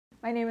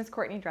My name is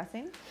Courtney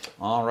Dressing.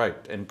 All right.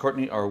 And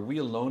Courtney, are we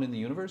alone in the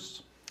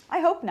universe? I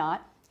hope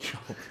not, You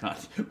hope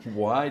not.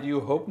 Why do you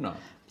hope not?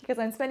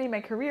 because I'm spending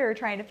my career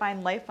trying to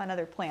find life on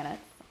other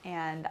planets,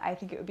 and I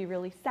think it would be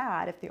really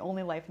sad if the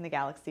only life in the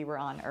galaxy were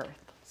on Earth.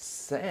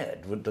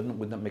 Sad.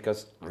 Wouldn't that make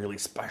us really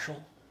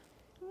special?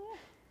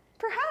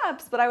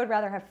 Perhaps, but I would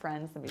rather have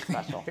friends than be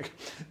special.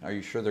 Are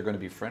you sure they're going to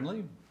be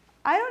friendly?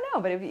 I don't know,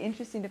 but it'd be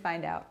interesting to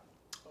find out.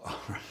 All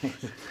right.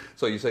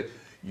 So you say,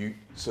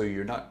 so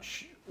you're not,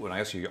 when I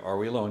ask you, are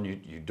we alone,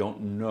 you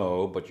don't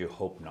know, but you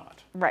hope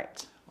not.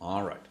 Right.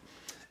 All right.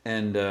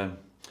 And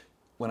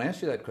when I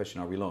asked you that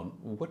question, are we alone,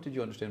 what did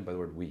you understand by the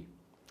word we?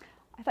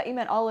 I thought you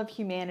meant all of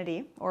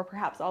humanity, or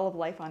perhaps all of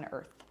life on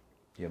Earth.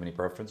 Do you have any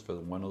preference for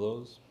one of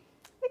those?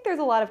 I think there's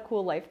a lot of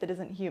cool life that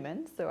isn't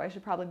human, so I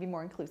should probably be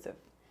more inclusive.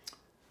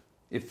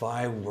 If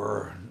I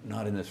were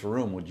not in this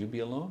room, would you be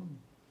alone?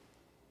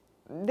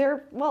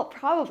 Well,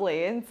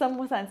 probably. In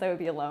some sense, I would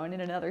be alone. In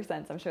another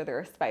sense, I'm sure there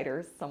are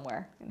spiders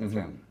somewhere in this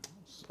room.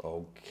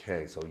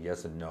 Okay, so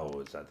yes and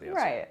no, is that the answer?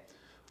 Right.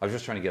 I was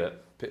just trying to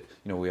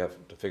we have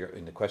to figure,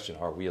 in the question,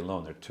 are we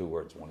alone? There are two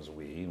words. One is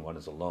we and one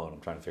is alone.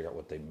 I'm trying to figure out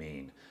what they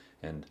mean.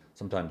 And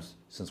sometimes,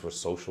 since we're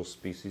social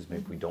species,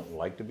 maybe we don't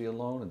like to be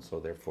alone, and so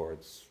therefore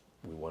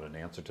we want an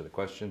answer to the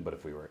question. But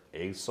if we were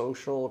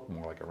asocial,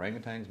 more like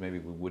orangutans, maybe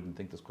we wouldn't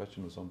think this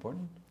question was so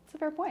important. That's a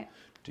fair point.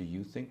 Do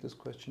you think this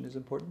question is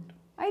important?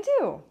 I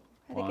do.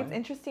 I think Why? it's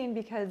interesting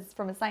because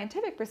from a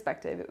scientific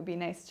perspective, it would be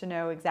nice to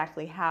know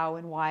exactly how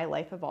and why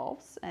life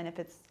evolves. And if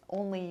it's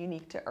only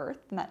unique to Earth,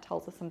 then that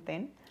tells us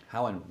something.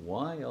 How and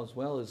why as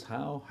well as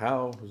how?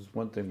 How is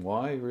one thing,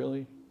 why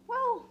really?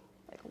 Well,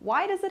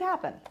 why does it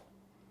happen?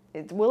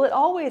 Will it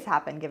always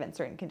happen given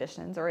certain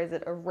conditions, or is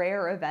it a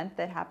rare event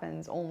that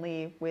happens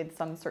only with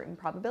some certain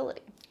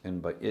probability? And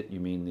by it,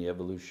 you mean the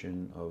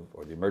evolution of,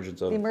 or the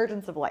emergence of? The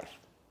emergence of life.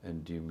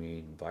 And do you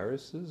mean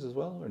viruses as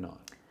well, or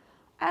not?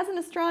 As an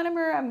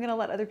astronomer, I'm going to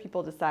let other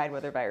people decide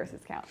whether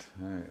viruses count.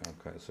 All right,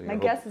 okay. So My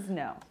guess is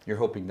no. You're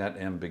hoping that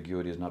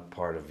ambiguity is not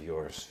part of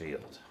your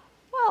field.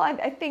 Well,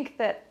 I think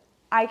that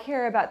I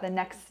care about the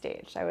next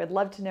stage. I would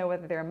love to know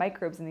whether there are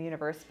microbes in the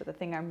universe, but the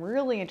thing I'm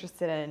really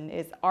interested in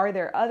is, are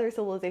there other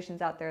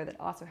civilizations out there that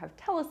also have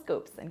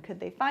telescopes, and could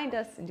they find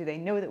us, and do they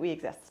know that we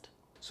exist?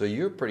 So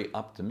you're pretty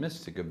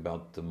optimistic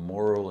about the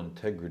moral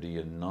integrity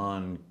and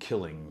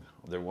non-killing.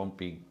 There won't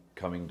be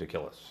coming to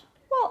kill us.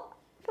 Well,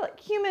 I feel like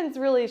humans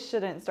really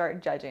shouldn't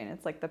start judging.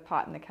 It's like the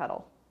pot and the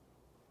kettle.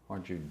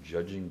 Aren't you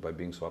judging by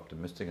being so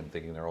optimistic and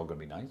thinking they're all going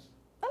to be nice?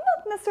 I'm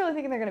not necessarily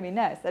thinking they're going to be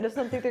nice. I just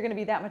don't think they're going to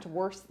be that much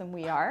worse than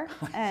we are.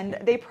 And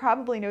they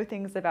probably know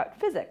things about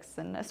physics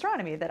and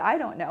astronomy that I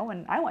don't know,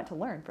 and I want to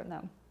learn from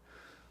them.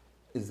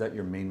 Is that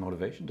your main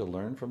motivation, to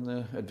learn from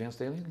the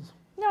advanced aliens?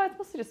 No, it's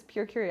mostly just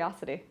pure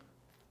curiosity.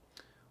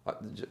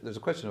 There's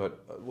a question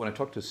about, when I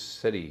talk to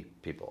SETI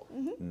people,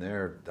 and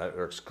they're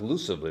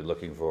exclusively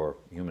looking for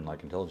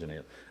human-like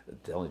intelligent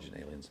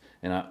aliens,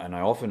 and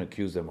I often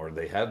accuse them, or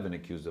they have been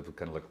accused of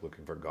kind of like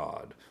looking for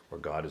God, or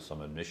God is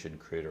some omniscient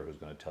creator who's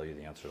going to tell you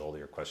the answer to all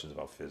your questions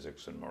about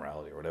physics and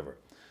morality or whatever.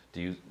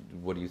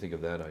 What do you think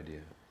of that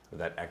idea, or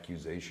that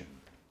accusation?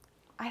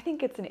 I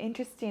think it's an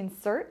interesting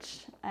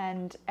search,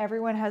 and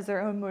everyone has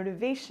their own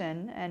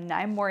motivation, and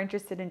I'm more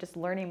interested in just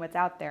learning what's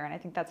out there, and I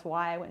think that's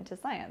why I went into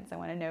science. I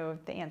want to know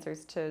the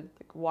answers to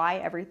why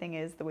everything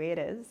is the way it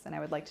is, and I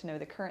would like to know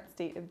the current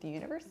state of the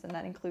universe, and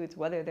that includes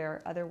whether there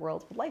are other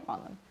worlds with life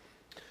on them.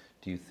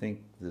 Do you think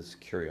this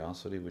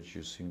curiosity, which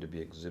you seem to be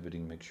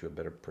exhibiting, makes you a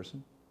better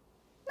person?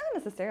 Not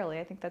necessarily.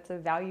 I think that's a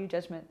value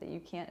judgment that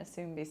you can't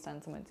assume based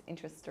on someone's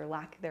interest or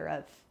lack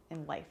thereof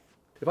in life.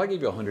 If I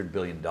gave you $100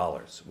 billion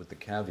with the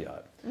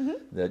caveat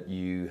that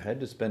you had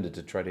to spend it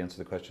to try to answer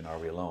the question, are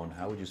we alone,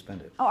 how would you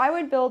spend it? Oh, I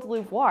would build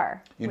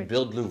Louvoir. You'd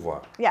build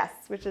Louvoir. Yes,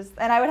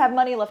 and I would have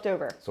money left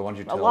over. So why don't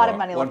you tell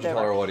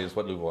our audience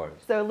what Louvoir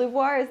is? So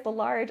Louvoir is the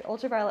Large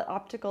Ultraviolet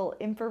Optical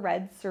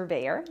Infrared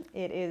Surveyor.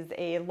 It is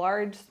a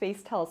large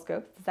space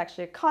telescope. It's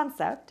actually a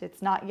concept.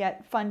 It's not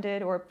yet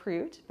funded or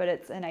approved, but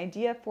it's an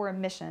idea for a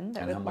mission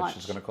that would launch. And how much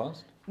is it going to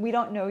cost? We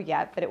don't know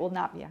yet, but it will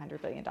not be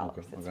 $100 billion.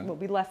 Okay. It will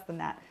be less than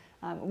that.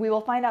 We will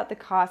find out the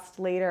cost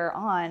later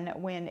on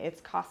when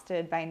it's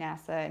costed by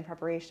NASA in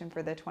preparation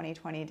for the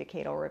 2020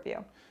 Decadal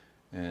Review.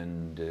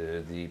 And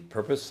the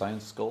purpose,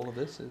 science goal of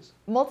this is?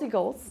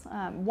 Multi-goals.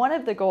 One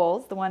of the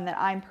goals, the one that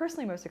I'm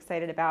personally most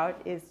excited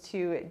about, is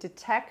to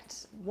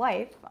detect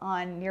life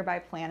on nearby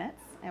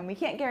planets. And we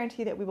can't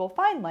guarantee that we will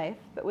find life,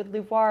 but with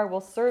Louvoir, we'll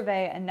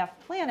survey enough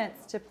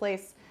planets to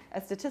place a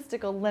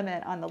statistical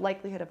limit on the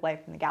likelihood of life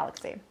in the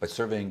galaxy. By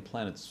surveying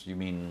planets, you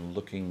mean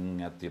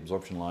looking at the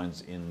absorption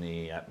lines in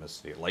the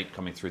atmosphere, light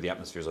coming through the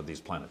atmospheres of these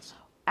planets?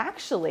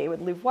 Actually, with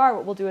Louvoir,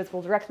 what we'll do is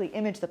we'll directly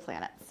image the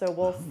planet. So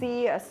we'll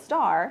see a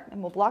star,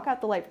 and we'll block out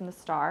the light from the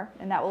star,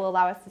 and that will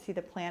allow us to see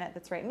the planet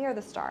that's right near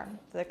the star.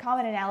 So the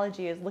common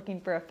analogy is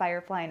looking for a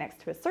firefly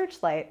next to a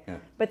searchlight,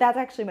 but that's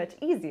actually much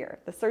easier.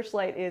 The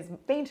searchlight is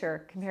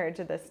fainter compared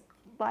to the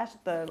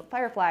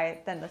firefly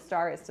than the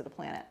star is to the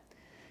planet.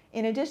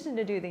 In addition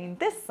to doing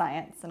this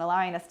science and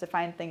allowing us to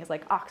find things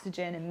like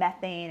oxygen and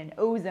methane and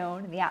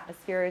ozone in the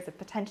atmospheres of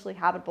potentially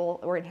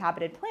habitable or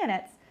inhabited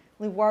planets,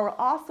 LUVOIR will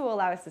also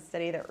allow us to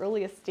study the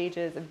earliest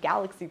stages of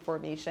galaxy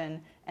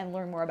formation and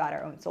learn more about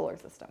our own solar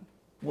system.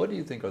 What do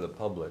you think are the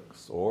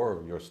public's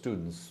or your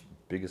students'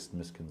 biggest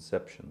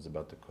misconceptions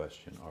about the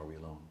question, are we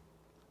alone?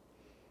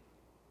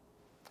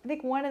 I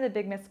think one of the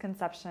big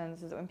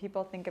misconceptions is that when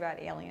people think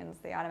about aliens,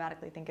 they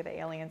automatically think of the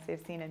aliens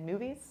they've seen in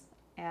movies.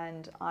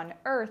 And on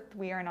Earth,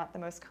 we are not the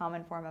most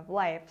common form of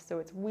life, so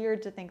it's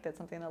weird to think that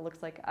something that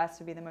looks like us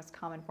would be the most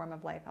common form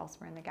of life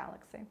elsewhere in the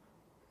galaxy.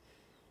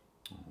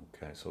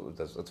 Okay, so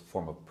that's a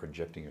form of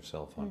projecting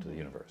yourself onto the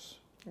universe.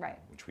 Right.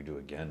 Which we do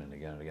again and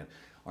again and again.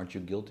 Aren't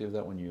you guilty of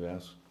that when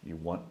you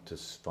want to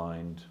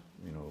find,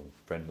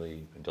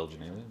 friendly,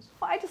 intelligent aliens?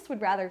 Well, I just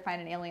would rather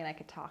find an alien I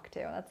could talk to,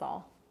 that's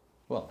all.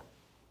 Well,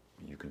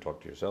 you can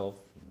talk to yourself.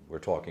 We're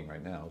talking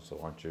right now, so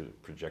aren't you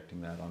projecting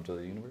that onto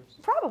the universe?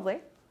 Probably.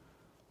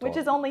 Which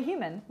is only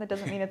human. That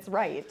doesn't mean it's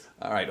right.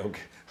 All right,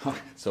 okay.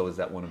 So is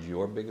that one of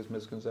your biggest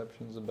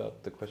misconceptions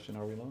about the question,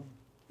 are we alone?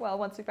 Well,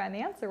 once we find the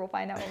answer, we'll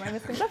find out what my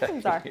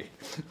misconceptions are.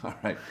 All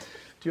right.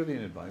 Do you have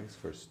any advice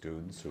for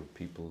students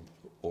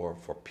or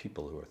for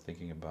people who are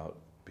thinking about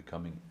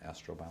becoming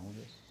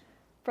astrobiologists?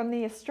 From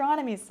the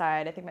astronomy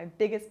side, I think my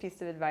biggest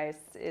piece of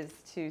advice is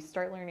to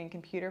start learning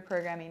computer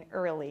programming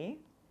early.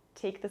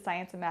 Take the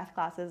science and math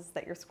classes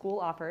that your school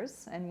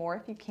offers, and more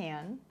if you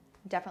can.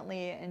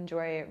 Definitely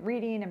enjoy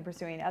reading and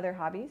pursuing other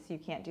hobbies. You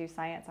can't do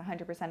science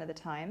 100% of the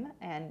time,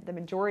 and the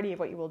majority of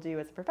what you will do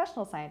as a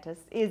professional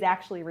scientist is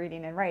actually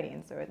reading and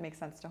writing, so it makes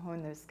sense to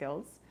hone those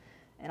skills.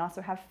 And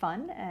also have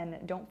fun, and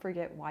don't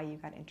forget why you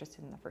got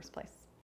interested in the first place.